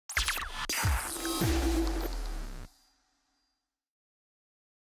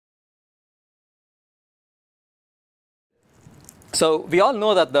So we all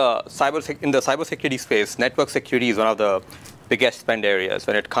know that in the cybersecurity space, network security is one of the biggest spend areas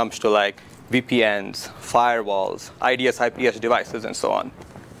when it comes to like VPNs, firewalls, IDS, IPS devices, and so on.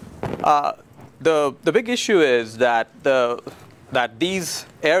 The big issue is that these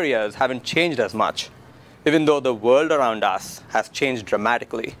areas haven't changed as much, even though the world around us has changed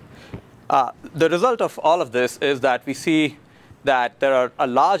dramatically. The result of all of this is that we see that there are a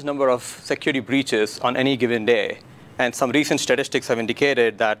large number of security breaches on any given day. And some recent statistics have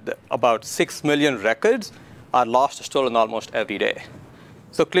indicated that about 6 million records are lost or stolen almost every day.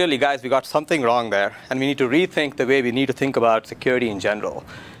 So clearly, guys, we got something wrong there. And we need to rethink the way we need to think about security in general.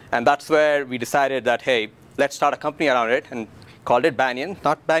 And that's where we decided that, hey, let's start a company around it, and called it Banyan.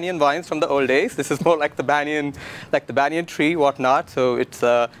 Not Banyan vines from the old days. This is more like the Banyan tree, whatnot. So it's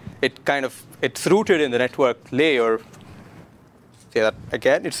rooted in the network layer. Say that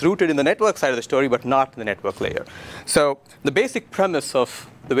again. It's rooted in the network side of the story, but not in the network layer. So the basic premise of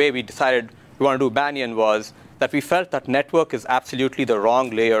the way we decided we want to do Banyan was that we felt that network is absolutely the wrong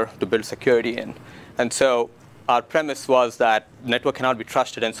layer to build security in. And so our premise was that network cannot be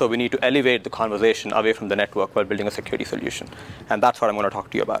trusted, and so we need to elevate the conversation away from the network while building a security solution. And that's what I'm going to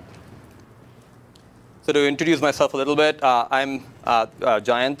talk to you about. So to introduce myself a little bit, I'm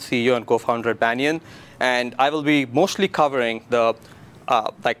Jayanth, CEO and co-founder at Banyan. And I will be mostly covering the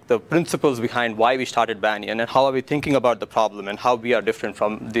principles behind why we started Banyan and how are we thinking about the problem and how we are different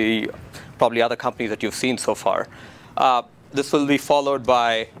from the probably other companies that you've seen so far. This will be followed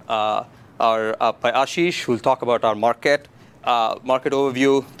by by Ashish, who will talk about our market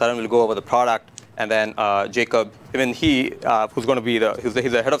overview. Taran will go over the product, and then Jacob, even he, who's going to be he's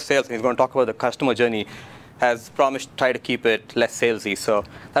the head of sales, and he's going to talk about the customer journey, has promised to try to keep it less salesy. So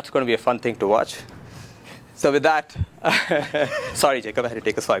that's going to be a fun thing to watch. So with that, sorry, Jacob, I had to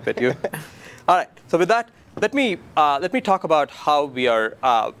take a swipe at you. All right. So with that, let me talk about how we are,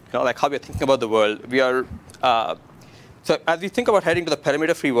 how we are thinking about the world. We are. So as we think about heading to the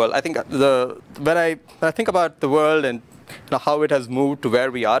perimeter-free world, I think when I think about the world and how it has moved to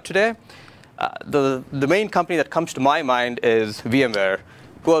where we are today, the main company that comes to my mind is VMware,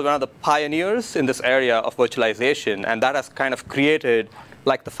 who was one of the pioneers in this area of virtualization, and that has kind of created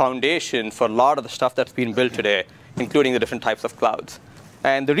like the foundation for a lot of the stuff that's been built today, including the different types of clouds.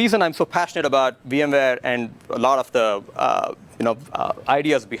 And the reason I'm so passionate about VMware and a lot of the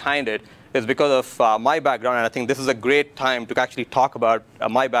ideas behind it is because of my background, and I think this is a great time to actually talk about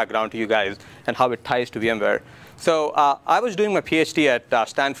my background to you guys and how it ties to VMware. So I was doing my PhD at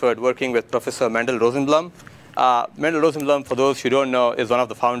Stanford working with Professor Mendel Rosenblum. Mendel Rosenblum, for those who don't know, is one of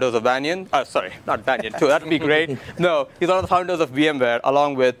the founders of Banyan. Sorry, not Banyan, too. That would be great. No, he's one of the founders of VMware,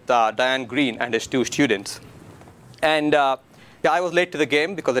 along with Diane Green and his 2 students. And yeah, I was late to the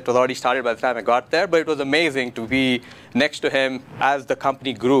game because it was already started by the time I got there, but it was amazing to be next to him as the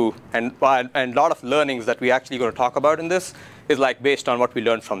company grew, and a lot of learnings that we're actually going to talk about in this is like based on what we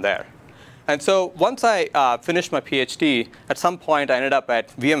learned from there. And so once I finished my PhD, at some point I ended up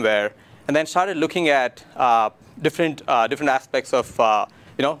at VMware, and then started looking at different aspects of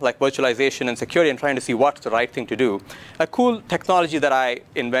like virtualization and security, and trying to see what's the right thing to do. A cool technology that I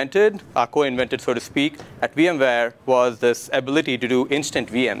invented, co-invented, so to speak, at VMware was this ability to do instant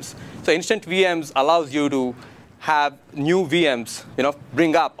VMs. So instant VMs allows you to have new VMs,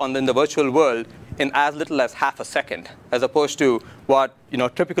 bring up in the virtual world in as little as half a second, as opposed to what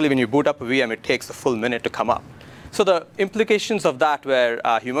typically when you boot up a VM, it takes a full minute to come up. So the implications of that were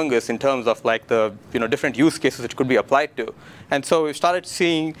humongous in terms of like the different use cases it could be applied to. And so we started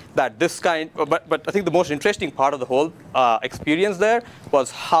seeing that this kind, but I think the most interesting part of the whole experience there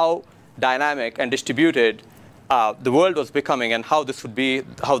was how dynamic and distributed the world was becoming, and how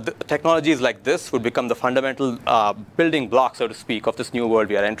technologies like this would become the fundamental building block, so to speak, of this new world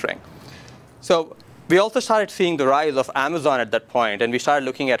we are entering. So we also started seeing the rise of Amazon at that point, and we started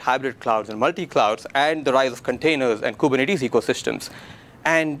looking at hybrid clouds and multi-clouds, and the rise of containers and Kubernetes ecosystems.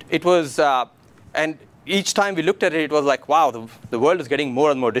 And it was, and each time we looked at it, it was like, wow, the world is getting more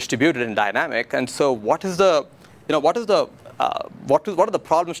and more distributed and dynamic. And so, what are the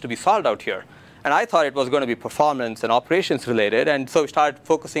problems to be solved out here? And I thought it was going to be performance and operations related, and so we started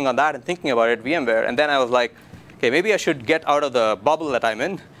focusing on that and thinking about it at VMware. And then I was like, okay, maybe I should get out of the bubble that I'm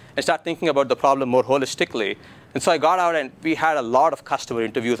in and start thinking about the problem more holistically. And so I got out, and we had a lot of customer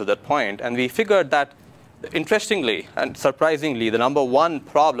interviews at that point, and we figured that, interestingly and surprisingly, the #1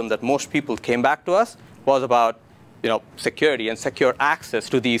 problem that most people came back to us was about security and secure access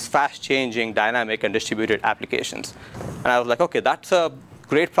to these fast-changing, dynamic, and distributed applications. And I was like, okay, that's a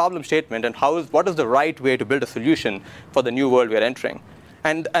great problem statement, and what is the right way to build a solution for the new world we're entering?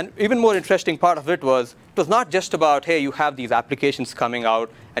 And an even more interesting part of it was not just about, hey, you have these applications coming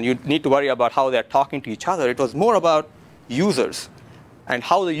out, and you need to worry about how they're talking to each other. It was more about users and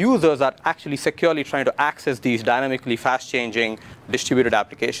how the users are actually securely trying to access these dynamically fast-changing distributed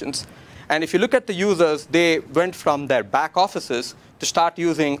applications. And if you look at the users, they went from their back offices to start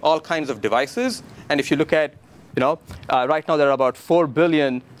using all kinds of devices. And if you look at, right now there are about 4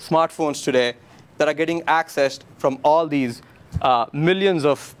 billion smartphones today that are getting accessed from all these millions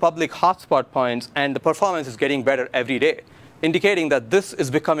of public hotspot points, and the performance is getting better every day, indicating that this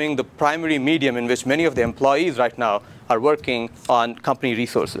is becoming the primary medium in which many of the employees right now are working on company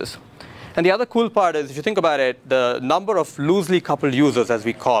resources. And the other cool part is, if you think about it, the number of loosely coupled users, as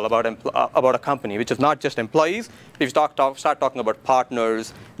we call, about a company, which is not just employees. If you start talking about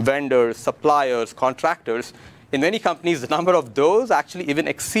partners, vendors, suppliers, contractors, in many companies, the number of those actually even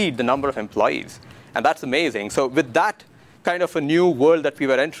exceed the number of employees. And that's amazing. So with that kind of a new world that we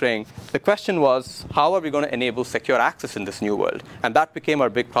were entering, the question was, how are we going to enable secure access in this new world? And that became our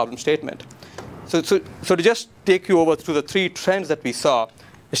big problem statement. So to just take you over through the 3 trends that we saw,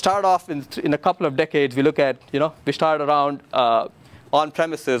 we started off in a couple of decades. We look at, we started around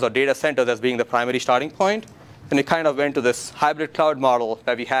on-premises or data centers as being the primary starting point. And we kind of went to this hybrid cloud model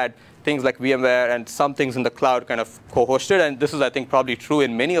where we had things like VMware and some things in the cloud kind of co-hosted. And this is, I think, probably true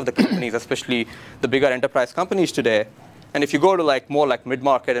in many of the companies, especially the bigger enterprise companies today. And if you go to more like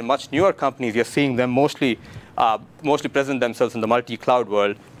mid-market and much newer companies, you're seeing them mostly present themselves in the multi-cloud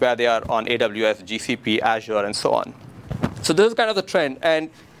world, where they are on AWS, GCP, Azure, and so on. So this is kind of the trend. And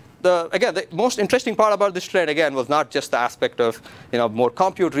again, the most interesting part about this trend, again, was not just the aspect of more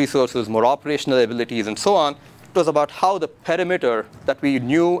compute resources, more operational abilities, and so on. It was about how the perimeter that we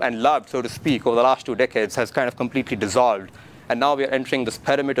knew and loved, so to speak, over the last 2 decades has kind of completely dissolved. And now we are entering this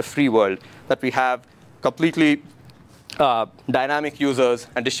perimeter-free world that we have completely dynamic users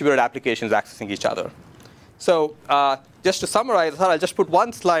and distributed applications accessing each other. So just to summarize, I thought I'll just put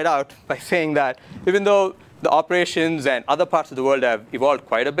one slide out by saying that even though the operations and other parts of the world have evolved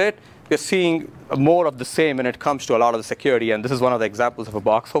quite a bit, we're seeing more of the same when it comes to a lot of the security. And this is one of the examples of a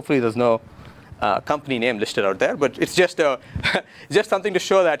box. Hopefully, there's no company name listed out there. But it's just just something to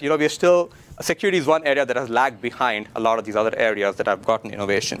show that we're still, security is one area that has lagged behind a lot of these other areas that have gotten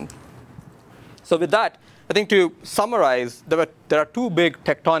innovation. So with that, I think to summarize, there are 2 big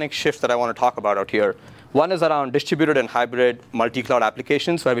tectonic shifts that I want to talk about out here. One is around distributed and hybrid multi-cloud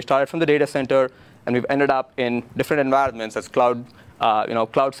applications, where we started from the data center, and we've ended up in different environments as cloud,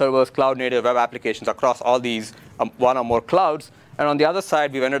 cloud servers, cloud-native web applications across all these one or more clouds. And on the other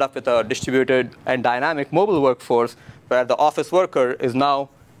side, we've ended up with a distributed and dynamic mobile workforce, where the office worker is now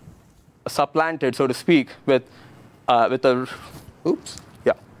supplanted, so to speak, with a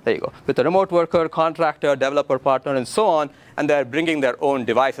there you go. With a remote worker, contractor, developer partner, and so on, and they're bringing their own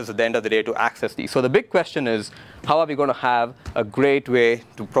devices at the end of the day to access these. So the big question is, how are we going to have a great way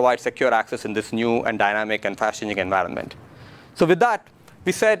to provide secure access in this new and dynamic and fast-changing environment? So with that,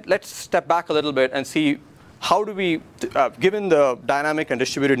 we said, let's step back a little bit and see how do we, given the dynamic and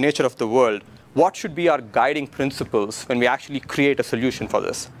distributed nature of the world, what should be our guiding principles when we actually create a solution for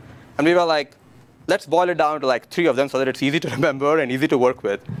this? And we were like, let's boil it down to 3 of them so that it's easy to remember and easy to work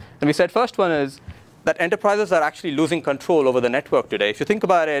with. And we said first one is that enterprises are actually losing control over the network today. If you think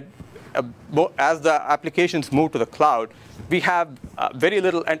about it, as the applications move to the cloud, we have very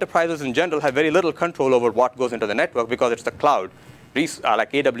little, enterprises in general have very little control over what goes into the network because it's the cloud,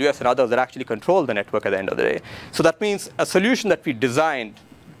 like AWS and others that actually control the network at the end of the day. So that means a solution that we designed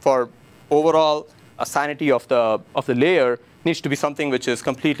for overall sanity of the layer needs to be something which is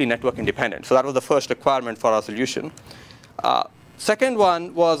completely network independent. So that was the first requirement for our solution. Second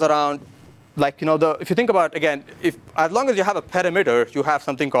one was around, if you think about, again, as long as you have a perimeter, you have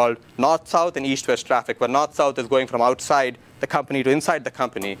something called north-south and east-west traffic, where north-south is going from outside the company to inside the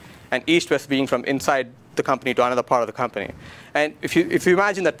company, and east-west being from inside the company to another part of the company. And if you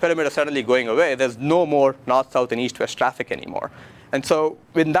imagine that perimeter suddenly going away, there's no more north-south and east-west traffic anymore. And so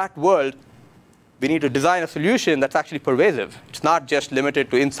in that world, we need to design a solution that's actually pervasive. It's not just limited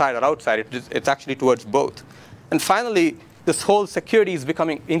to inside or outside. It's actually towards both. And finally, this whole security is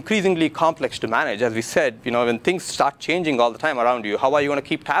becoming increasingly complex to manage. As we said, when things start changing all the time around you, how are you going to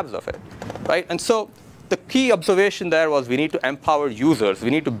keep tabs of it, right? And so the key observation there was we need to empower users.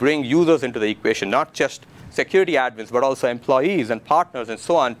 We need to bring users into the equation, not just security admins, but also employees and partners and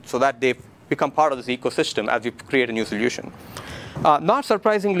so on, so that they become part of this ecosystem as we create a new solution. Not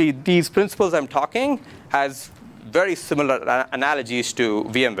surprisingly, these principles I'm talking has very similar analogies to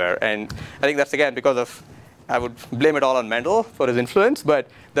VMware. And I think that's, again, because of I would blame it all on Mendel for his influence. But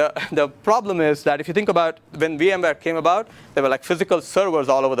the problem is that if you think about when VMware came about, there were like physical servers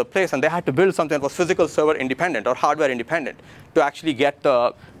all over the place, and they had to build something that was physical server independent or hardware independent to actually get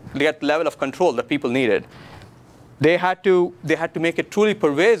the level of control that people needed. They had to make it truly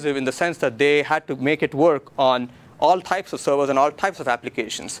pervasive in the sense that they had to make it work on all types of servers and all types of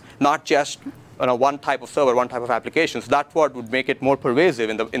applications, not just one type of server, one type of applications. That's what would make it more pervasive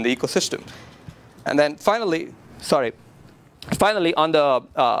in the ecosystem. And then finally, on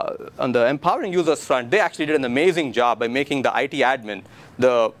the empowering users front, they actually did an amazing job by making the IT admin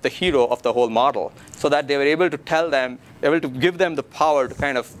the hero of the whole model, so that they were able to give them the power to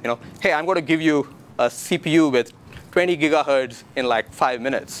kind of, hey, I'm going to give you a CPU with 20 gigahertz in like 5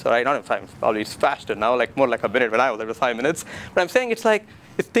 minutes, right? Not in 5, probably it's faster now, like more like a minute. When I was there, it was 5 minutes. But I'm saying it's like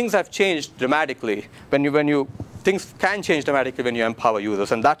things have changed dramatically things can change dramatically when you empower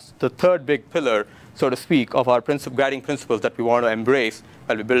users, and that's the third big pillar, so to speak, of our guiding principles that we want to embrace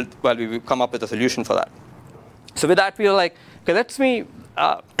while we come up with a solution for that. So with that, we are like, okay,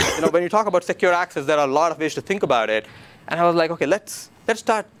 when you talk about secure access, there are a lot of ways to think about it, and I was like, okay, let's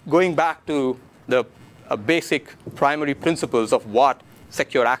start going back to the basic primary principles of what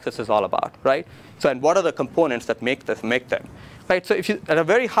secure access is all about, right? So, and what are the components that make them? Right, so at a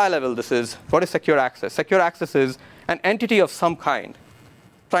very high level, what is secure access? Secure access is an entity of some kind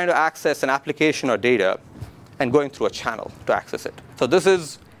trying to access an application or data and going through a channel to access it. So this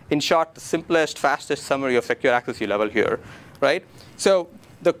is, in short, the simplest, fastest summary of secure access level here, right? So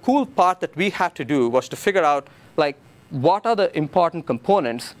the cool part that we had to do was to figure out, like, what are the important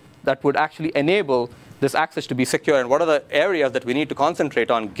components that would actually enable this access to be secure, and what are the areas that we need to concentrate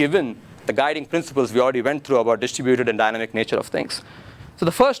on given the guiding principles we already went through about distributed and dynamic nature of things. So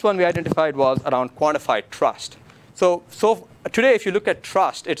the first one we identified was around quantified trust. So today, if you look at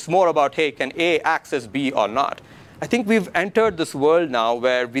trust, it's more about, hey, can A access B or not? I think we've entered this world now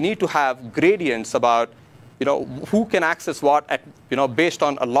where we need to have gradients about who can access what based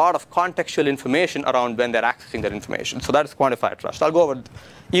on a lot of contextual information around when they're accessing that information. So that is quantified trust. I'll go over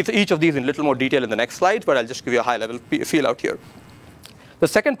each of these in a little more detail in the next slides, but I'll just give you a high-level feel out here. The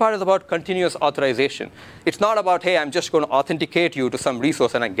second part is about continuous authorization. It's not about, hey, I'm just going to authenticate you to some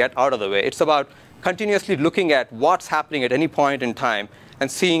resource and I get out of the way. It's about continuously looking at what's happening at any point in time and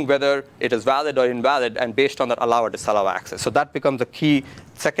seeing whether it is valid or invalid, and based on that, allow or disallow access. So that becomes a key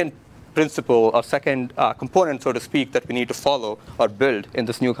second principle or second component, so to speak, that we need to follow or build in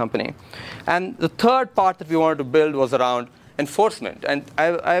this new company. And the third part that we wanted to build was around enforcement. And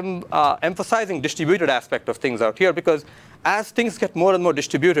I'm emphasizing distributed aspect of things out here because as things get more and more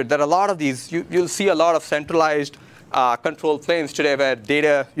distributed, there are a lot of these. You'll see a lot of centralized control planes today where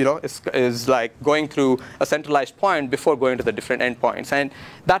data is like going through a centralized point before going to the different endpoints. And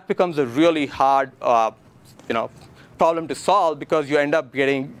that becomes a really hard problem to solve because you end up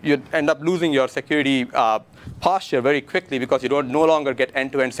losing your security posture very quickly because you no longer get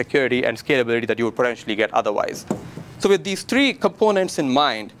end-to-end security and scalability that you would potentially get otherwise. So with these three components in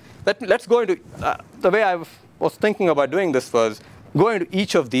mind, let's go into the way I was thinking about doing this was go into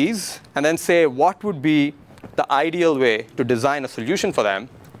each of these and then say what would be the ideal way to design a solution for them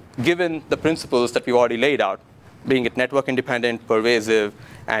given the principles that we've already laid out, being it network independent, pervasive,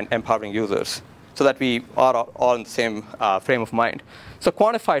 and empowering users, so that we are all in the same frame of mind. So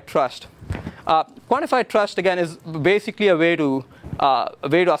quantified trust. Quantified trust, again, is basically a way to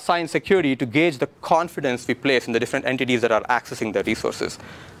assign security to gauge the confidence we place in the different entities that are accessing the resources.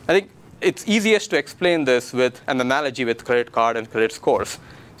 I think it's easiest to explain this with an analogy with credit card and credit scores.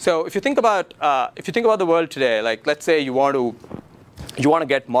 So if you think about the world today, like let's say you want to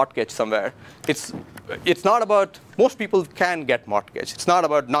get mortgage somewhere, it's not about, most people can get mortgage. It's not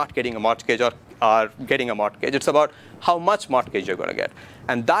about not getting a mortgage or getting a mortgage. It's about how much mortgage you're going to get.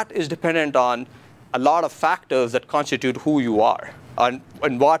 And that is dependent on a lot of factors that constitute who you are. And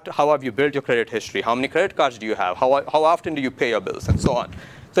how have you built your credit history? How many credit cards do you have? How often do you pay your bills? And so on.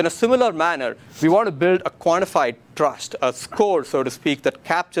 So in a similar manner, we want to build a quantified trust, a score, so to speak, that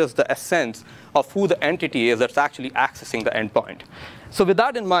captures the essence of who the entity is that's actually accessing the endpoint. So with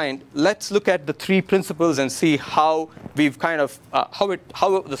that in mind, let's look at the three principles and see how we've kind of how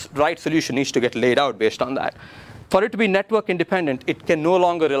the right solution needs to get laid out based on that. For it to be network independent, it can no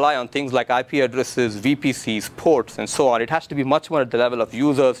longer rely on things like IP addresses, VPCs, ports, and so on. It has to be much more at the level of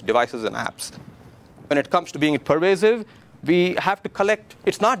users, devices, and apps. When it comes to being pervasive, we have to collect.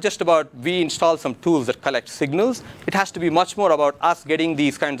 It's not just about we install some tools that collect signals. It has to be much more about us getting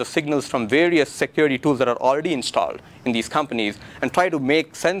these kinds of signals from various security tools that are already installed in these companies and try to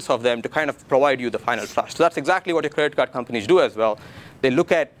make sense of them to kind of provide you the final trust. So that's exactly what your credit card companies do as well. They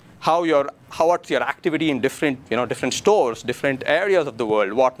look at what's your activity in different stores, different areas of the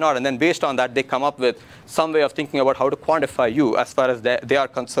world, whatnot, and then based on that, they come up with some way of thinking about how to quantify you as far as they are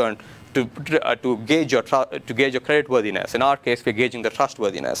concerned to gauge your creditworthiness. In our case, we're gauging the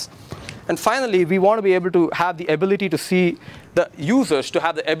trustworthiness. And finally, we want to be able to have the ability to see the users to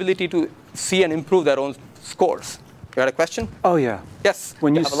have the ability to see and improve their own scores. You had a question? Oh, yeah. Yes.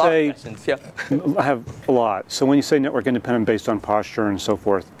 When you say, yeah. I have a lot. So when you say network independent based on posture and so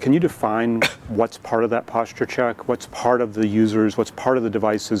forth, can you define what's part of that posture check? What's part of the users? What's part of the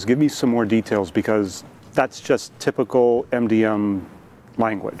devices? Give me some more details, because that's just typical MDM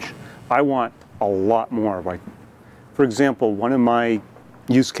language. I want a lot more. Like, for example, one of my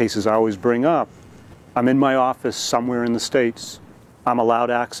use cases I always bring up, I'm in my office somewhere in the States. I'm allowed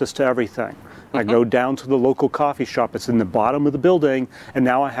access to everything. I go down to the local coffee shop. It's in the bottom of the building, and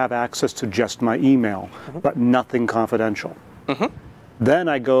now I have access to just my email, but nothing confidential. Then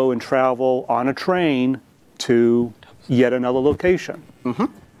I go and travel on a train to yet another location.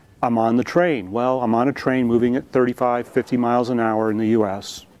 I'm on the train. Well, I'm on a train moving at 35, 50 miles an hour in the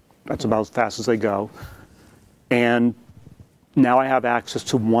US. That's about as fast as they go. And now I have access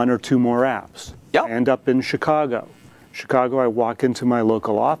to one or two more apps. Yep. I end up in Chicago. Chicago, I walk into my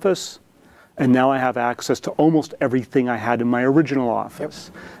local office, and now I have access to almost everything I had in my original office.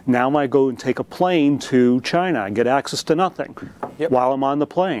 Now I go and take a plane to China. I get access to nothing while I'm on the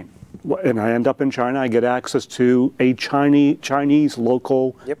plane. And I end up in China. I get access to a Chinese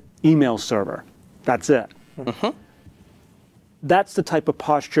local email server. That's it. That's the type of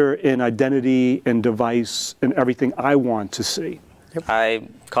posture in identity and device and everything I want to see. I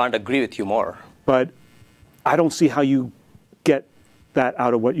can't agree with you more. But I don't see how you get that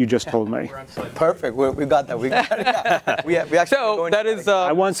out of what you just told me. Perfect. We got that. We got it. We actually so that is.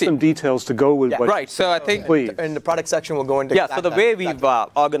 I want some details to go with what. Right. So I think in the product section we'll go into. Yeah. So the way we've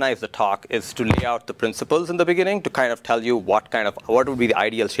organized the talk is to lay out the principles in the beginning to kind of tell you what would be the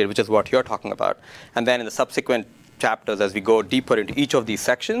ideal state, which is what you're talking about, and then in the subsequent chapters, as we go deeper into each of these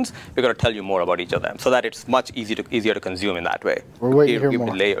sections, we're going to tell you more about each of them, so that it's much easier to consume in that way. We're waiting to hear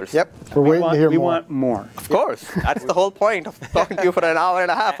more. Layers. We're waiting to hear more. We want more. Of course. That's the whole point of talking to you for an hour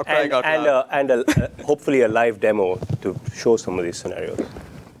and a half. And hopefully a live demo to show some of these scenarios.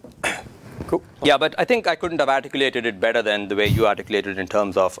 Cool. Yeah, but I think I couldn't have articulated it better than the way you articulated it in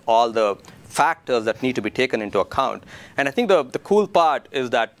terms of all the factors that need to be taken into account. And I think the cool part is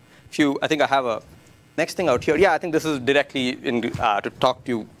that I think I have a next thing out here. Yeah, I think this is directly to talk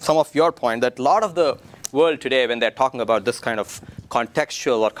to you some of your point that a lot of the world today, when they're talking about this kind of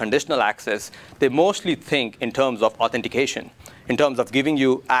contextual or conditional access, they mostly think in terms of authentication, in terms of giving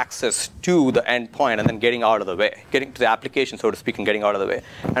you access to the endpoint and then getting out of the way, getting to the application, so to speak, and getting out of the way.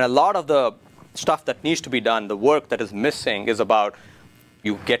 And a lot of the stuff that needs to be done, the work that is missing, is about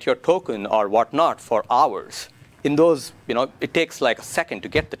you get your token or whatnot for hours. In those, it takes like a second to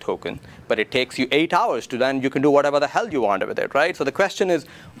get the token, but it takes you 8 hours to then you can do whatever the hell you want with it, right? So the question is,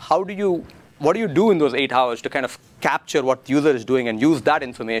 what do you do in those 8 hours to kind of capture what the user is doing and use that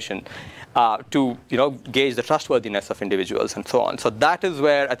information to gauge the trustworthiness of individuals and so on. So that is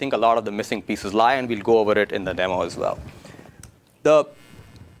where I think a lot of the missing pieces lie, and we'll go over it in the demo as well.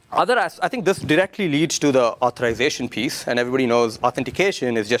 I think this directly leads to the authorization piece, and everybody knows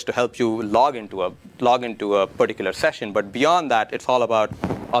authentication is just to help you log into a particular session. But beyond that, it's all about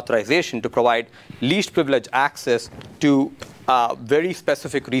authorization to provide least privilege access to very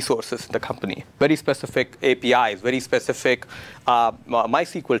specific resources in the company, very specific APIs, very specific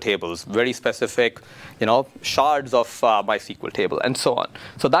MySQL tables, very specific shards of MySQL table, and so on.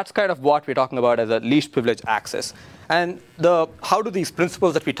 So that's kind of what we're talking about as a least privilege access. And how do these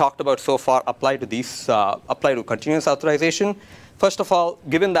principles that we talked about so far apply to continuous authorization? First of all,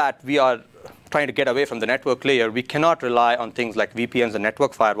 given that we are trying to get away from the network layer, we cannot rely on things like VPNs and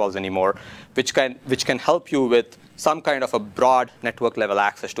network firewalls anymore, which can help you with some kind of a broad network level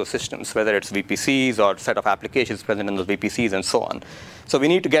access to systems, whether it's VPCs or set of applications present in those VPCs and so on. So we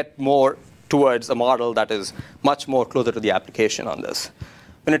need to get more towards a model that is much more closer to the application on this.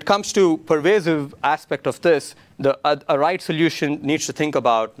 When it comes to pervasive aspect of this, a right solution needs to think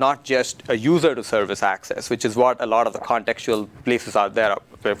about not just a user to service access, which is what a lot of the contextual places out there,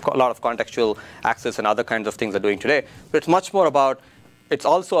 a lot of contextual access and other kinds of things are doing today. But it's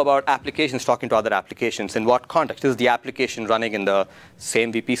also about applications talking to other applications. In what context? Is the application running in the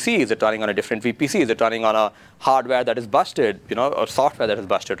same VPC? Is it running on a different VPC? Is it running on a hardware that is busted, or software that is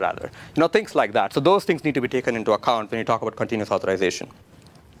busted rather? Things like that. So those things need to be taken into account when you talk about continuous authorization.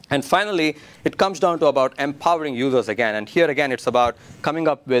 And finally, it comes down to about empowering users again. And here again, it's about coming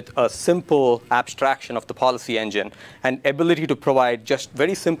up with a simple abstraction of the policy engine and ability to provide just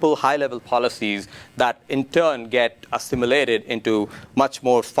very simple high-level policies that in turn get assimilated into much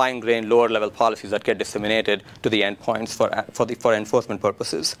more fine-grained, lower-level policies that get disseminated to the endpoints for enforcement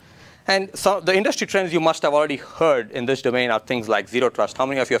purposes. And so the industry trends you must have already heard in this domain are things like zero trust. How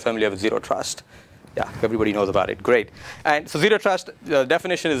many of you are familiar with zero trust? Yeah, everybody knows about it. Great. And so zero trust, the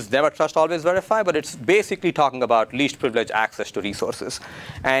definition is never trust, always verify, but it's basically talking about least privilege access to resources.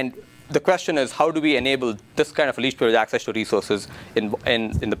 And the question is, how do we enable this kind of least privilege access to resources in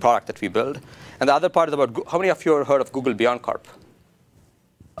the product that we build? And the other part is about, how many of you have heard of Google Beyond Corp?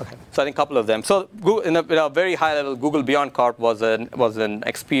 Okay, so I think a couple of them. So in a very high level, Google Beyond Corp was an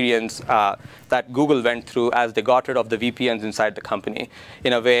experience that Google went through as they got rid of the VPNs inside the company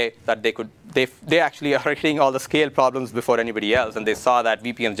in a way that they actually are hitting all the scale problems before anybody else, and they saw that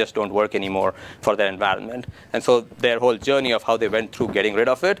VPNs just don't work anymore for their environment. And so their whole journey of how they went through getting rid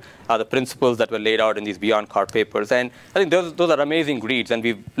of it are the principles that were laid out in these Beyond Corp papers. And I think those are amazing reads, and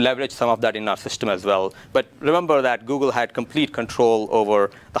we've leveraged some of that in our system as well. But remember that Google had complete control over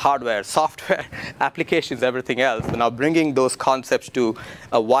the hardware, software, applications, everything else. And now bringing those concepts to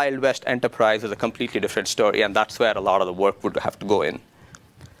a Wild West enterprise is a completely different story, and that's where a lot of the work would have to go in.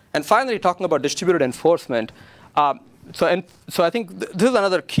 And finally, talking about distributed enforcement, so I think this is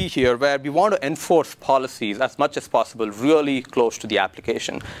another key here where we want to enforce policies as much as possible really close to the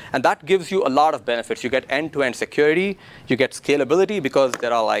application. And that gives you a lot of benefits. You get end-to-end security. You get scalability because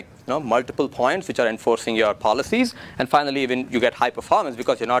there are multiple points which are enforcing your policies. And finally, even you get high performance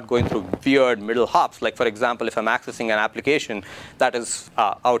because you're not going through weird middle hops. Like, for example, if I'm accessing an application that is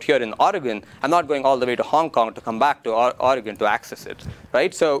out here in Oregon, I'm not going all the way to Hong Kong to come back to Oregon to access it,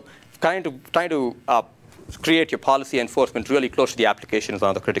 right? So trying to create your policy enforcement really close to the application is one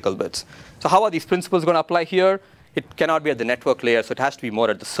of the critical bits. So how are these principles going to apply here? It cannot be at the network layer, so it has to be more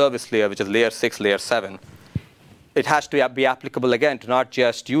at the service layer, which is layer 6, layer 7. It has to be applicable, again, to not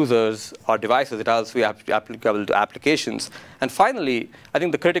just users or devices. It has to be applicable to applications. And finally, I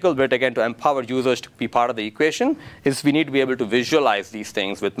think the critical bit, again, to empower users to be part of the equation is we need to be able to visualize these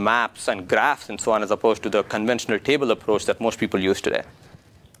things with maps and graphs and so on, as opposed to the conventional table approach that most people use today.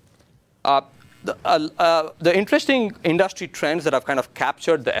 The interesting industry trends that have kind of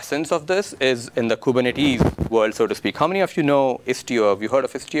captured the essence of this is in the Kubernetes world, so to speak. How many of you know Istio? Have you heard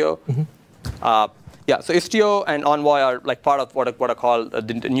of Istio? Mm-hmm. Yeah, so Istio and Envoy are like part of what I call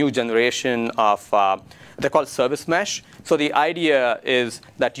the new generation of, they're called service mesh. So the idea is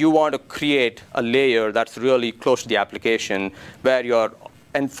that you want to create a layer that's really close to the application where you're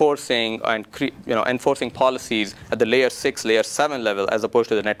enforcing policies at the layer 6, layer 7 level as opposed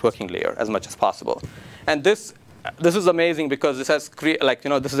to the networking layer as much as possible. And this is amazing because this has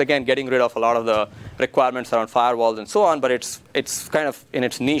this is again getting rid of a lot of the requirements around firewalls and so on, but it's kind of in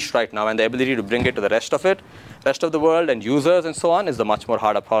its niche right now, and the ability to bring it to the rest of the world and users and so on is the much more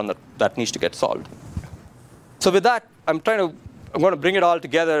harder problem that needs to get solved. So with that, I'm going to bring it all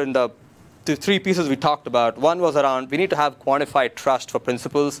together in the three pieces we talked about. One was around we need to have quantified trust for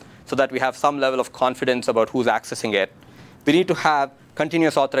principles so that we have some level of confidence about who's accessing it. We need to have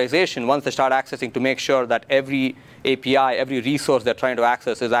continuous authorization once they start accessing to make sure that every API, every resource they're trying to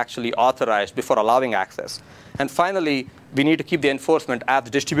access is actually authorized before allowing access. And finally, we need to keep the enforcement as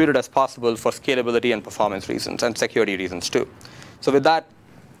distributed as possible for scalability and performance reasons and security reasons too. So with that,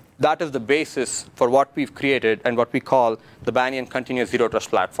 that is the basis for what we've created and what we call the Banyan Continuous Zero Trust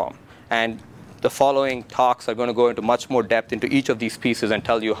Platform. And the following talks are going to go into much more depth into each of these pieces and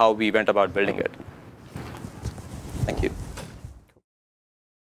tell you how we went about building it.